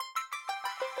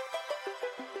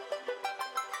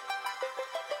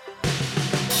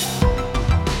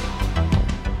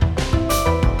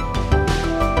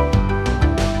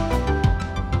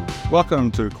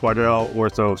Welcome to Quidel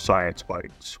Ortho Science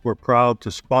Bites. We're proud to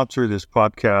sponsor this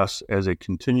podcast as a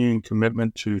continuing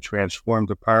commitment to transform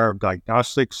the power of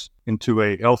diagnostics into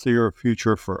a healthier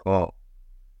future for all.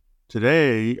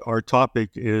 Today, our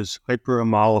topic is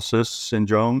hyperhemolysis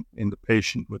syndrome in the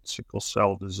patient with sickle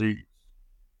cell disease.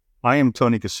 I am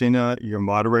Tony Cassina, your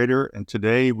moderator, and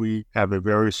today we have a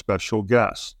very special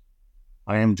guest.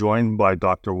 I am joined by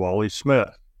Dr. Wally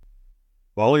Smith.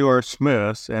 Wally R.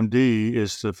 Smith, MD,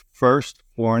 is the first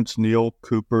Florence Neal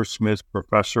Cooper Smith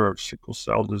Professor of Sickle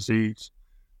Cell Disease,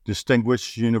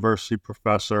 Distinguished University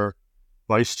Professor,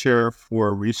 Vice Chair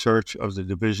for Research of the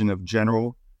Division of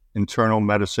General Internal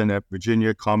Medicine at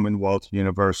Virginia Commonwealth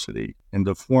University, and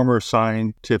the former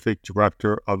Scientific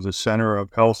Director of the Center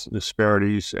of Health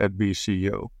Disparities at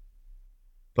VCU.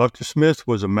 Dr. Smith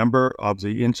was a member of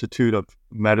the Institute of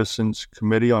Medicine's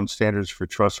Committee on Standards for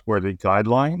Trustworthy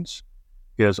Guidelines.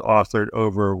 He has authored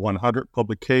over 100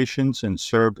 publications and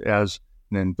served as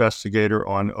an investigator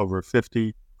on over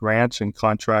 50 grants and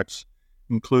contracts,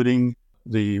 including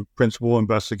the principal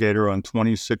investigator on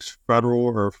 26 federal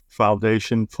or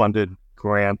foundation-funded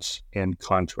grants and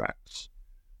contracts.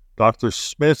 Dr.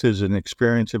 Smith is an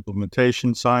experienced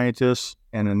implementation scientist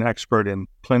and an expert in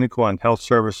clinical and health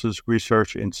services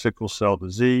research in sickle cell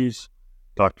disease.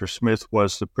 Dr. Smith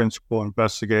was the principal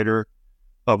investigator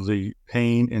of the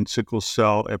Pain and Sickle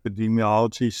Cell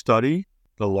Epidemiology Study,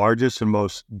 the largest and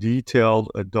most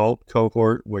detailed adult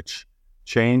cohort which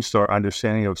changed our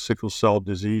understanding of sickle cell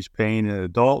disease pain in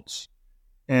adults,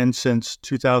 and since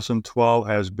 2012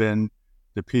 has been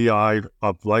the PI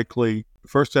of likely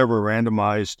first ever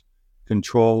randomized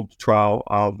controlled trial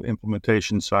of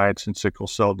implementation science in sickle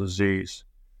cell disease.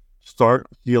 Start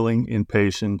healing in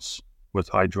patients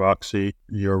with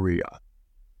hydroxyurea.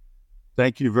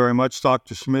 Thank you very much,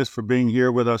 Dr. Smith, for being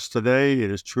here with us today.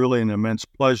 It is truly an immense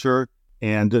pleasure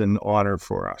and an honor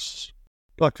for us.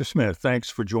 Dr. Smith, thanks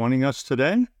for joining us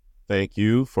today. Thank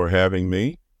you for having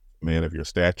me, man of your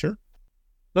stature.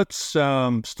 Let's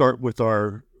start with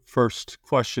our first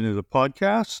question of the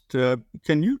podcast.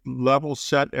 Can you level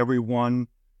set everyone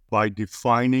by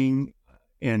defining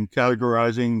and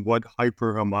categorizing what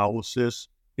hyperhemolysis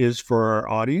is for our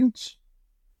audience?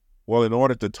 Well, in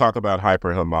order to talk about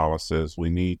hyperhemolysis, we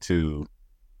need to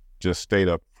just state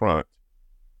up front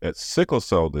that sickle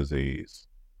cell disease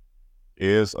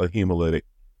is a hemolytic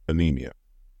anemia.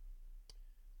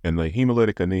 And the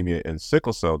hemolytic anemia in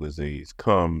sickle cell disease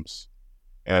comes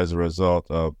as a result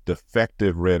of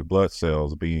defective red blood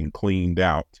cells being cleaned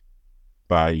out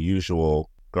by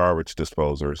usual garbage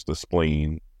disposers, the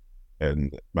spleen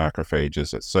and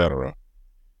macrophages, etc.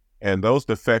 And those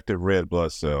defective red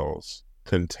blood cells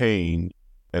contain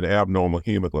an abnormal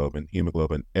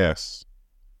hemoglobin S,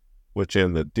 which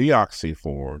in the deoxy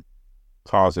form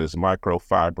causes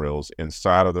microfibrils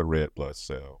inside of the red blood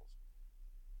cells,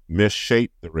 misshape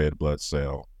the red blood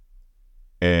cell,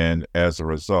 and as a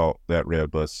result, that red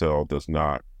blood cell does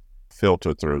not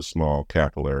filter through small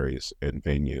capillaries and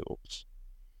venules.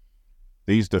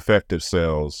 These defective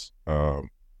cells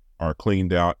are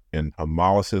cleaned out and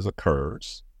hemolysis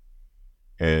occurs.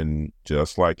 And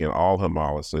just like in all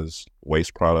hemolysis,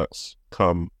 waste products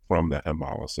come from the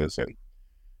hemolysis, and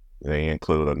they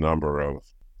include a number of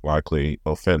likely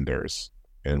offenders.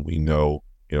 And we know,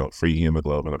 free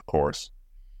hemoglobin, of course,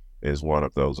 is one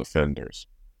of those offenders.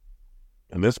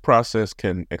 And this process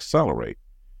can accelerate,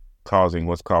 causing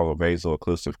what's called a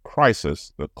vaso-occlusive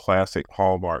crisis, the classic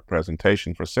hallmark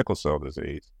presentation for sickle cell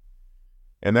disease.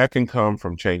 And that can come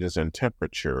from changes in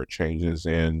temperature, changes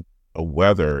in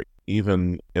weather.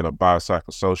 Even in a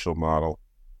biopsychosocial model,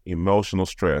 emotional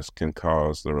stress can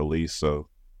cause the release of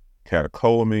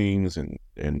catecholamines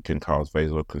and can cause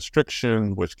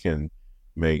vasoconstriction, which can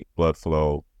make blood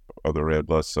flow of the red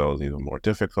blood cells even more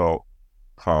difficult,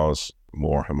 cause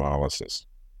more hemolysis.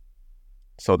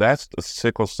 So that's the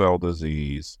sickle cell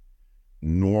disease,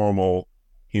 normal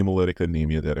hemolytic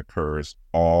anemia that occurs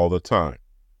all the time,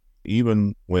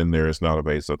 even when there is not a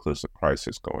vaso-occlusive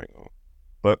crisis going on.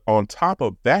 But on top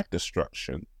of that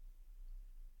destruction,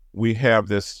 we have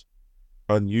this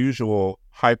unusual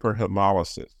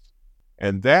hyperhemolysis.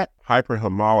 And that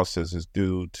hyperhemolysis is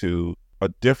due to a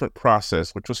different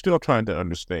process, which we're still trying to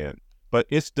understand. But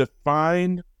it's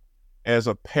defined as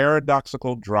a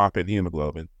paradoxical drop in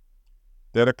hemoglobin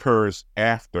that occurs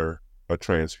after a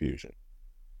transfusion.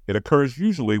 It occurs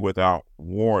usually without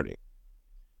warning.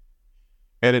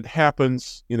 And it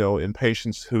happens, in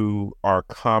patients who are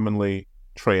commonly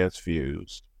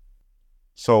transfused.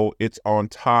 So it's on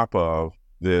top of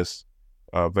this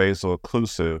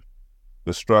vaso-occlusive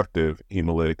destructive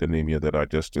hemolytic anemia that I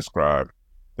just described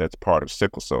that's part of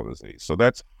sickle cell disease. So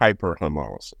that's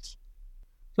hyperhemolysis.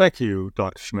 Thank you,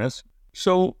 Dr. Smith.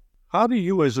 So how do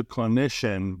you as a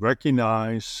clinician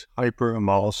recognize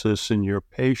hyperhemolysis in your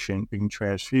patient being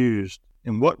transfused?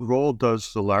 And what role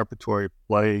does the laboratory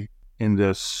play in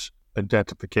this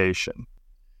identification?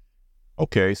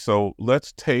 Okay, so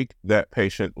let's take that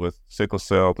patient with sickle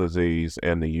cell disease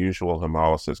and the usual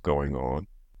hemolysis going on,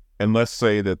 and let's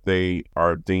say that they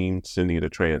are deemed to need a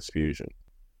transfusion.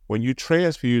 When you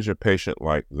transfuse a patient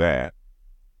like that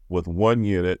with 1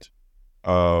 unit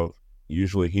of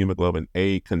usually hemoglobin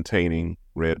A containing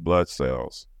red blood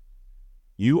cells,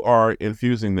 you are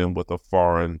infusing them with a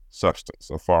foreign substance,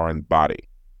 a foreign body.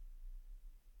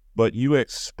 But you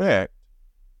expect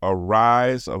a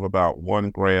rise of about 1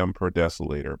 gram per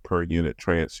deciliter per unit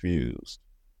transfused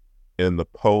in the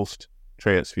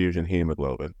post-transfusion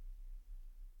hemoglobin.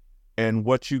 And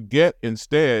what you get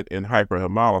instead in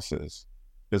hyperhemolysis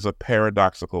is a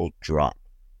paradoxical drop.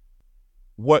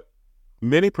 What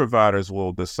many providers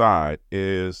will decide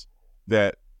is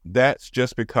that that's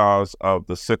just because of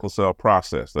the sickle cell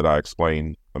process that I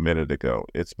explained a minute ago.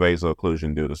 It's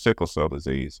vaso-occlusion due to sickle cell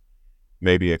disease,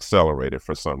 maybe accelerated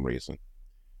for some reason.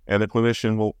 And the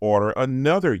clinician will order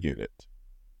another unit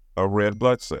of red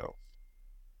blood cells.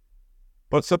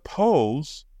 But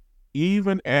suppose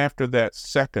even after that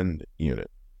second unit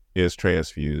is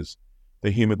transfused, the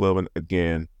hemoglobin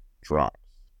again drops,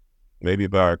 maybe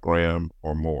by 1 gram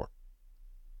or more.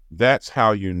 That's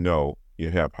how you know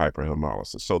you have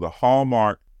hyperhemolysis. So the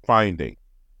hallmark finding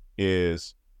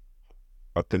is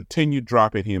a continued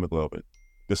drop in hemoglobin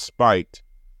despite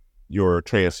your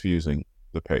transfusing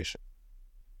the patient.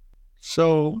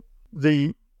 So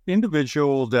the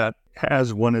individual that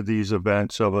has one of these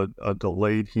events of a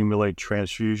delayed hemolytic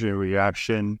transfusion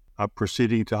reaction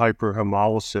proceeding to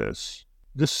hyperhemolysis,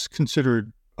 this is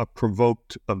considered a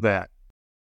provoked event.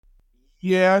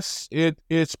 Yes,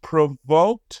 it's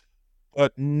provoked,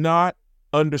 but not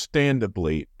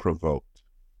understandably provoked.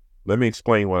 Let me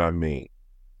explain what I mean.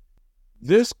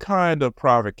 This kind of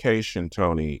provocation,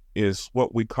 Tony, is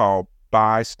what we call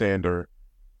bystander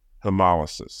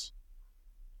hemolysis.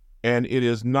 And it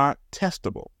is not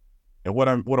testable. And what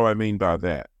do I mean by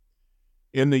that?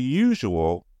 In the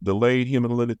usual delayed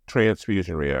hemolytic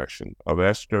transfusion reaction of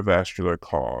extravascular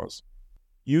cause,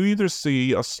 you either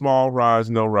see a small rise,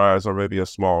 no rise, or maybe a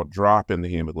small drop in the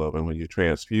hemoglobin when you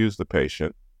transfuse the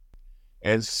patient.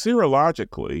 And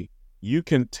serologically, you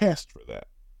can test for that.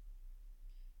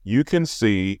 You can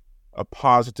see a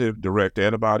positive direct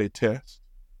antibody test,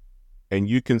 and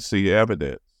you can see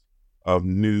evidence of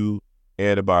new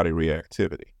antibody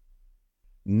reactivity.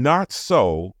 Not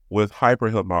so with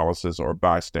hyperhemolysis or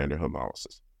bystander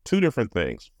hemolysis. 2 different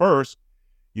things. First,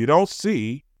 you don't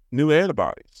see new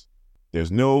antibodies.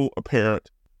 There's no apparent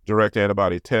direct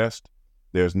antibody test.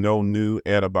 There's no new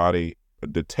antibody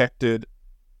detected.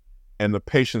 And the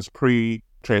patient's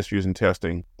pre-transfusion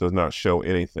testing does not show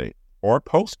anything, or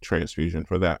post-transfusion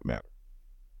for that matter.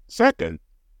 Second,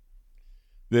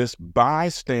 this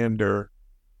bystander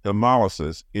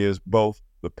hemolysis is both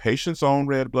the patient's own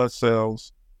red blood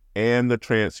cells and the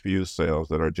transfused cells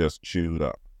that are just chewed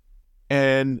up.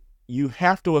 And you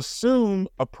have to assume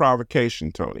a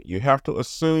provocation, Tony. You have to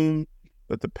assume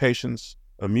that the patient's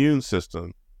immune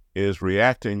system is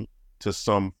reacting to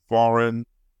some foreign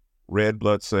red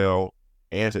blood cell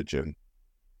antigen,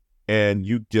 and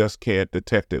you just can't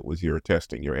detect it with your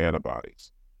testing, your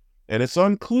antibodies. And it's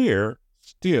unclear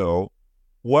still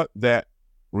what that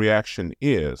reaction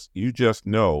is. You just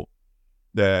know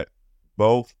that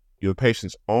both your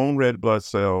patient's own red blood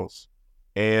cells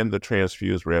and the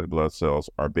transfused red blood cells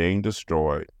are being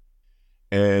destroyed,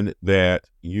 and that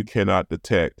you cannot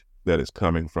detect that it's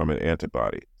coming from an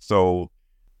antibody. So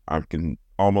I can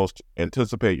almost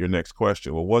anticipate your next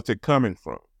question. Well, what's it coming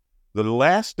from? The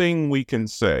last thing we can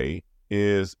say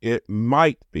is it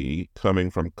might be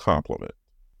coming from complement.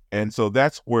 And so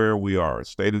that's where we are.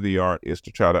 State of the art is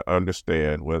to try to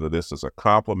understand whether this is a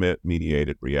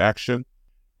complement-mediated reaction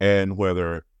and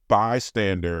whether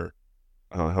bystander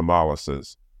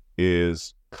hemolysis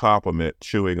is complement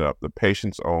chewing up the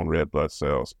patient's own red blood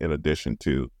cells in addition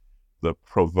to the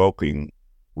provoking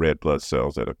red blood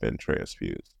cells that have been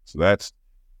transfused. So that's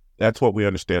what we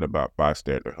understand about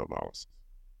bystander hemolysis.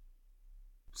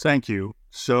 Thank you.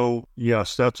 So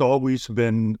yes, that's always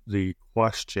been the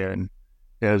question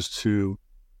as to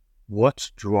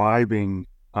what's driving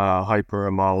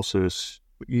hyperhemolysis,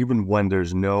 even when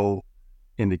there's no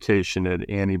indication that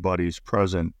antibodies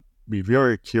present. Be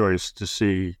very curious to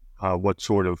see what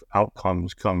sort of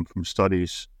outcomes come from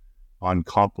studies on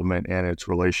complement and its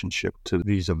relationship to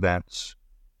these events.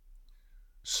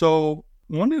 So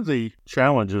one of the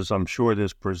challenges I'm sure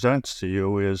this presents to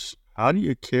you is how do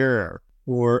you care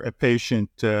for a patient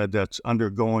that's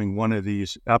undergoing one of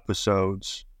these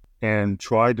episodes and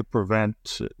try to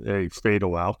prevent a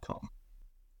fatal outcome?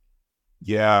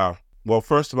 Yeah. Well,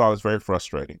 first of all, it's very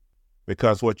frustrating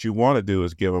because what you want to do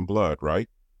is give them blood, right?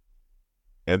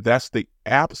 And that's the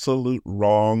absolute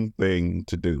wrong thing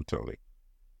to do, Tony.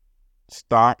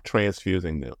 Stop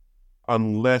transfusing them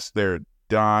unless they're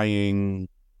dying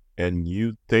and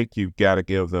you think you've got to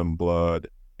give them blood,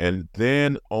 and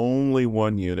then only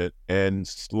 1 unit, and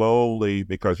slowly,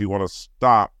 because you want to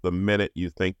stop the minute you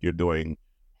think you're doing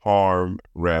harm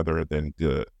rather than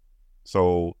good.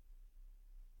 So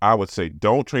I would say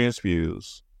don't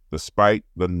transfuse, despite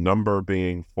the number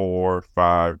being 4 or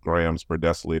 5 grams per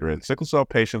deciliter. And sickle cell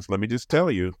patients, let me just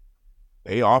tell you,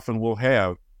 they often will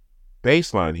have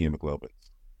baseline hemoglobin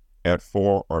at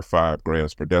 4 or 5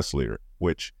 grams per deciliter,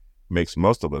 which makes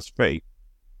most of us faint,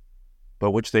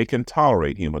 but which they can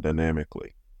tolerate hemodynamically.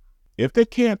 If they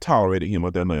can't tolerate it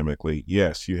hemodynamically,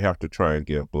 yes, you have to try and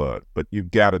give blood, but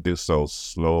you've got to do so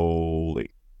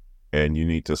slowly. And you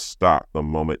need to stop the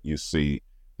moment you see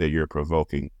that you're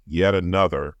provoking yet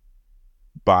another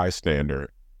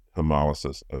bystander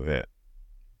hemolysis event.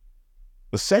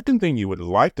 The second thing you would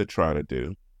like to try to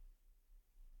do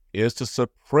is to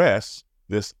suppress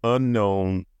this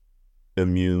unknown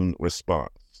immune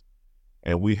response.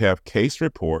 And we have case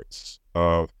reports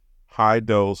of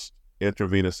high-dose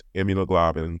intravenous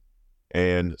immunoglobulin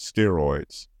and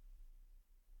steroids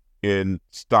in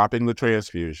stopping the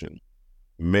transfusion,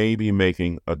 maybe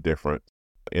making a difference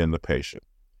in the patient.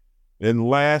 Then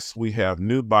last, we have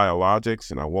new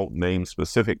biologics, and I won't name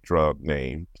specific drug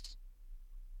names,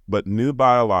 but new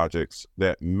biologics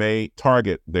that may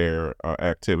target their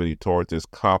activity towards this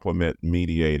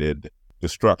complement-mediated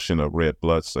destruction of red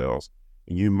blood cells.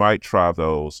 You might try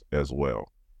those as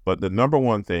well. But the number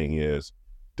one thing is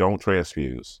don't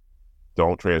transfuse,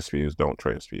 don't transfuse, don't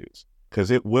transfuse,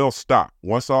 because it will stop.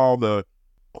 Once all the,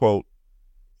 quote,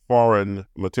 foreign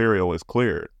material is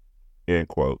cleared, end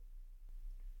quote,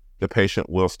 the patient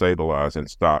will stabilize and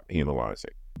stop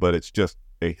hemolyzing. But it's just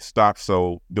they stop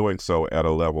doing so at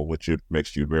a level which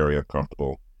makes you very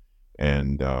uncomfortable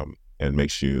and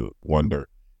makes you wonder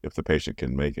if the patient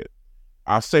can make it.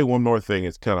 I'll say one more thing.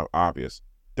 It's kind of obvious.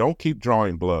 Don't keep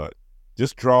drawing blood.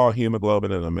 Just draw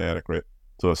hemoglobin and hematocrit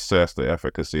to assess the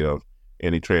efficacy of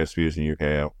any transfusion you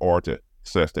have, or to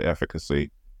assess the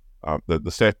efficacy of the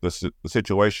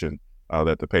situation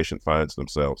that the patient finds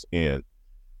themselves in,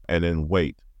 and then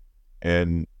wait.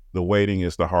 And the waiting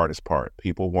is the hardest part.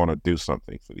 People want to do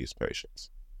something for these patients,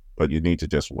 but you need to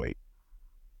just wait.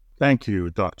 Thank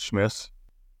you, Dr. Smith.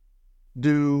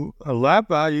 Do lab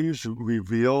values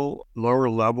reveal lower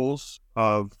levels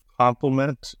of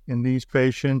complement in these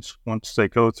patients once they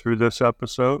go through this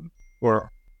episode,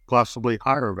 or possibly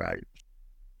higher values?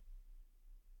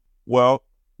 Well,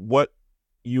 what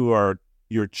you're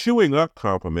chewing up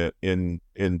complement in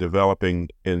developing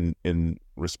in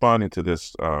responding to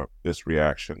this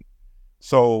reaction.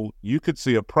 So you could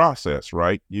see a process,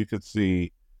 right? You could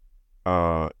see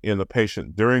in the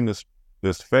patient during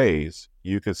this phase,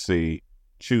 you could see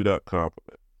chewed up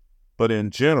complement. But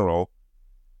in general,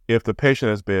 if the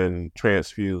patient has been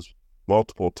transfused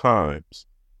multiple times,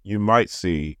 you might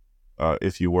see,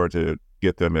 if you were to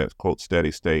get them at, quote,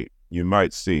 steady state, you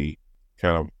might see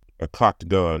kind of a cocked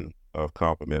gun of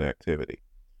complement activity.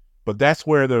 But that's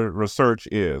where the research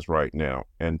is right now.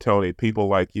 And Tony, people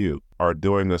like you are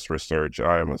doing this research.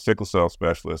 I am a sickle cell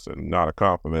specialist and not a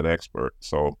complement expert.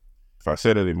 So if I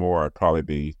said any more, I'd probably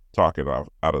be talking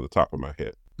out of the top of my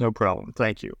head. No problem.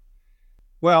 Thank you.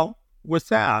 Well, with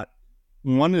that,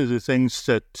 one of the things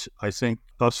that I think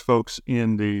us folks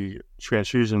in the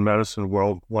transfusion medicine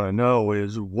world want to know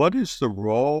is, what is the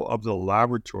role of the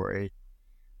laboratory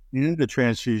in the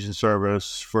transfusion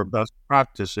service for best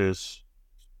practices?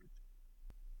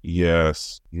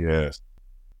 Yes.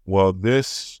 Well,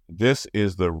 this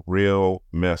is the real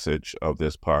message of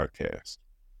this podcast.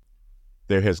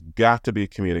 There has got to be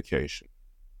communication.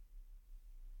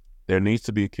 There needs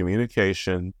to be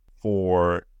communication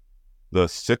for the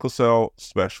sickle cell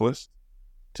specialist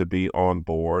to be on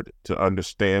board, to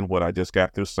understand what I just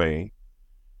got through saying,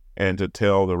 and to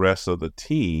tell the rest of the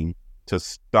team to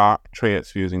stop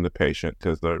transfusing the patient,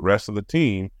 because the rest of the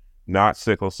team, not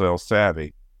sickle cell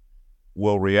savvy,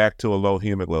 will react to a low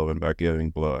hemoglobin by giving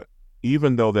blood,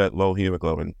 even though that low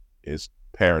hemoglobin is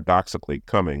paradoxically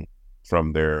coming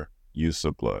from their use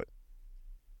of blood.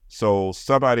 So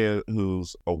somebody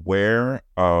who's aware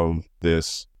of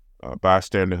this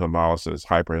bystander hemolysis,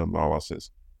 hyperhemolysis,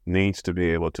 needs to be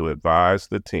able to advise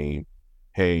the team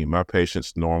hey, my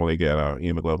patients normally get a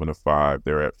hemoglobin of 5.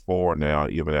 They're at 4 now,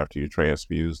 even after you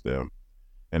transfuse them.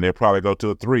 And they'll probably go to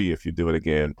a 3 if you do it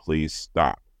again. Please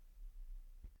stop.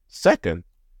 Second,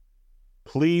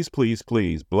 please,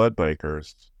 blood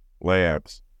bankers,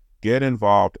 labs, get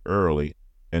involved early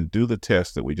and do the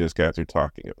tests that we just got through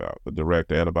talking about, the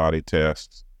direct antibody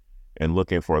tests, and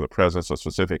looking for the presence of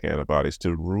specific antibodies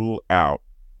to rule out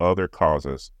other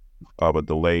causes of a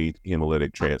delayed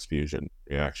hemolytic transfusion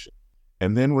reaction.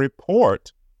 And then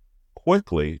report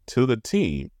quickly to the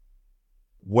team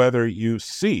whether you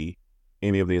see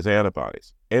any of these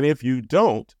antibodies. And if you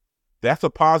don't, that's a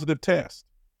positive test.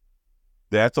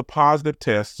 That's a positive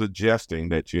test suggesting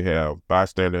that you have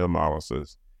bystander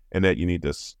hemolysis and that you need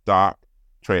to stop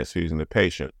transfusing the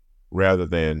patient rather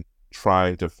than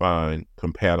trying to find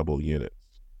compatible units.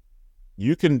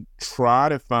 You can try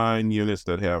to find units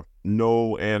that have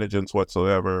no antigens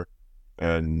whatsoever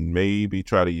and maybe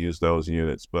try to use those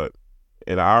units. But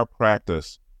in our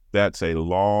practice, that's a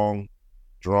long,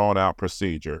 drawn-out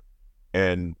procedure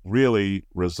and really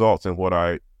results in what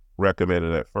I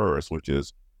recommended at first, which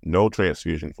is no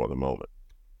transfusion for the moment.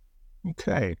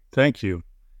 Okay, thank you.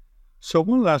 So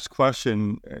one last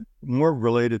question, more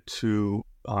related to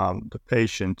the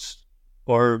patients.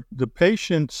 Are the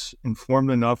patients informed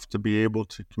enough to be able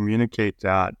to communicate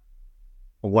that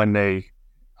when they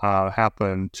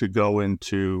happen to go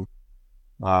into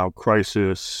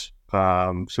crisis,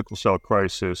 sickle cell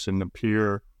crisis, and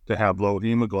appear to have low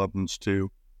hemoglobins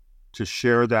to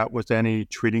share that with any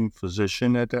treating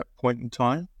physician at that point in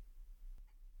time?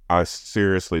 I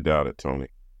seriously doubt it, Tony.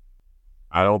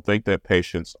 I don't think that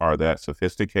patients are that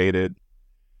sophisticated.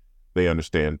 They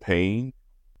understand pain.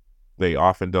 They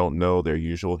often don't know their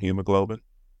usual hemoglobin.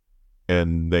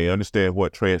 And they understand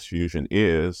what transfusion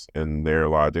is, and their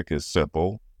logic is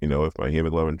simple. You know, if my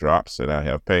hemoglobin drops and I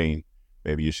have pain,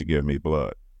 maybe you should give me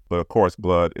blood. But of course,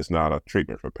 blood is not a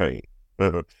treatment for pain.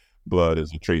 Blood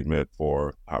is a treatment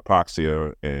for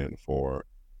hypoxia and for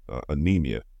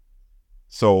anemia.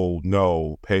 So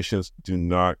no, patients do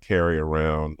not carry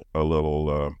around a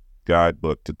little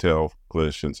guidebook to tell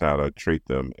clinicians how to treat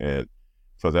them. And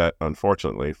for that,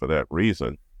 unfortunately, for that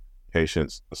reason,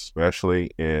 patients,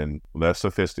 especially in less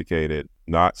sophisticated,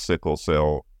 not sickle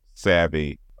cell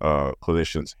savvy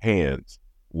clinicians' hands,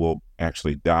 will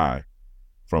actually die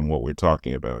from what we're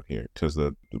talking about here, because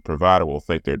the provider will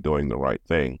think they're doing the right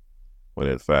thing when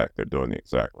in fact they're doing the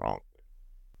exact wrong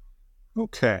thing.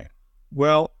 Okay.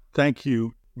 Well, thank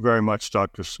you very much,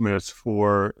 Dr. Smith,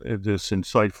 for this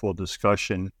insightful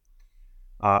discussion.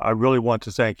 I really want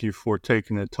to thank you for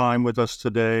taking the time with us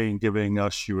today and giving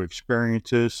us your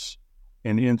experiences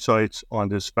and insights on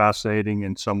this fascinating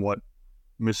and somewhat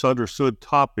misunderstood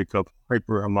topic of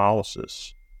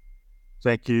hyperhemolysis.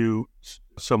 Thank you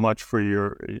so much for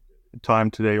your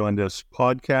time today on this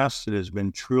podcast. It has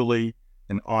been truly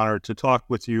an honor to talk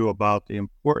with you about the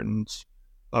importance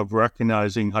of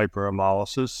recognizing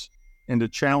hyperhemolysis and the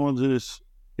challenges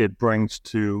it brings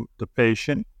to the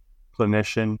patient,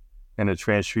 clinician, and a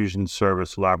transfusion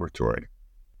service laboratory.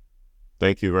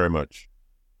 Thank you very much.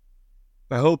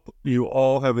 I hope you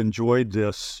all have enjoyed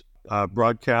this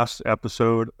broadcast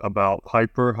episode about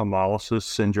hyperhemolysis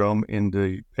syndrome in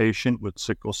the patient with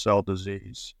sickle cell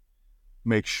disease.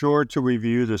 Make sure to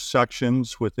review the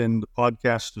sections within the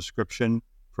podcast description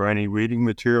for any reading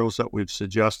materials that we've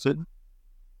suggested.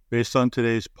 Based on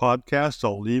today's podcast,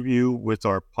 I'll leave you with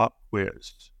our pop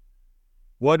quiz.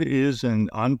 What is an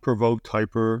unprovoked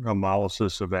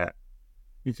hyperhemolysis event?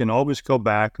 You can always go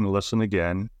back and listen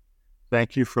again.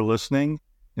 Thank you for listening,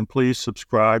 and please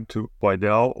subscribe to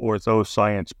Quidel Ortho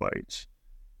Science Bites,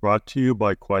 brought to you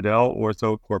by Quidel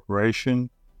Ortho Corporation,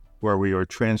 where we are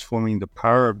transforming the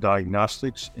power of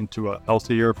diagnostics into a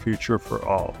healthier future for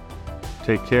all.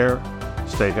 Take care,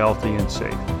 stay healthy and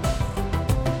safe.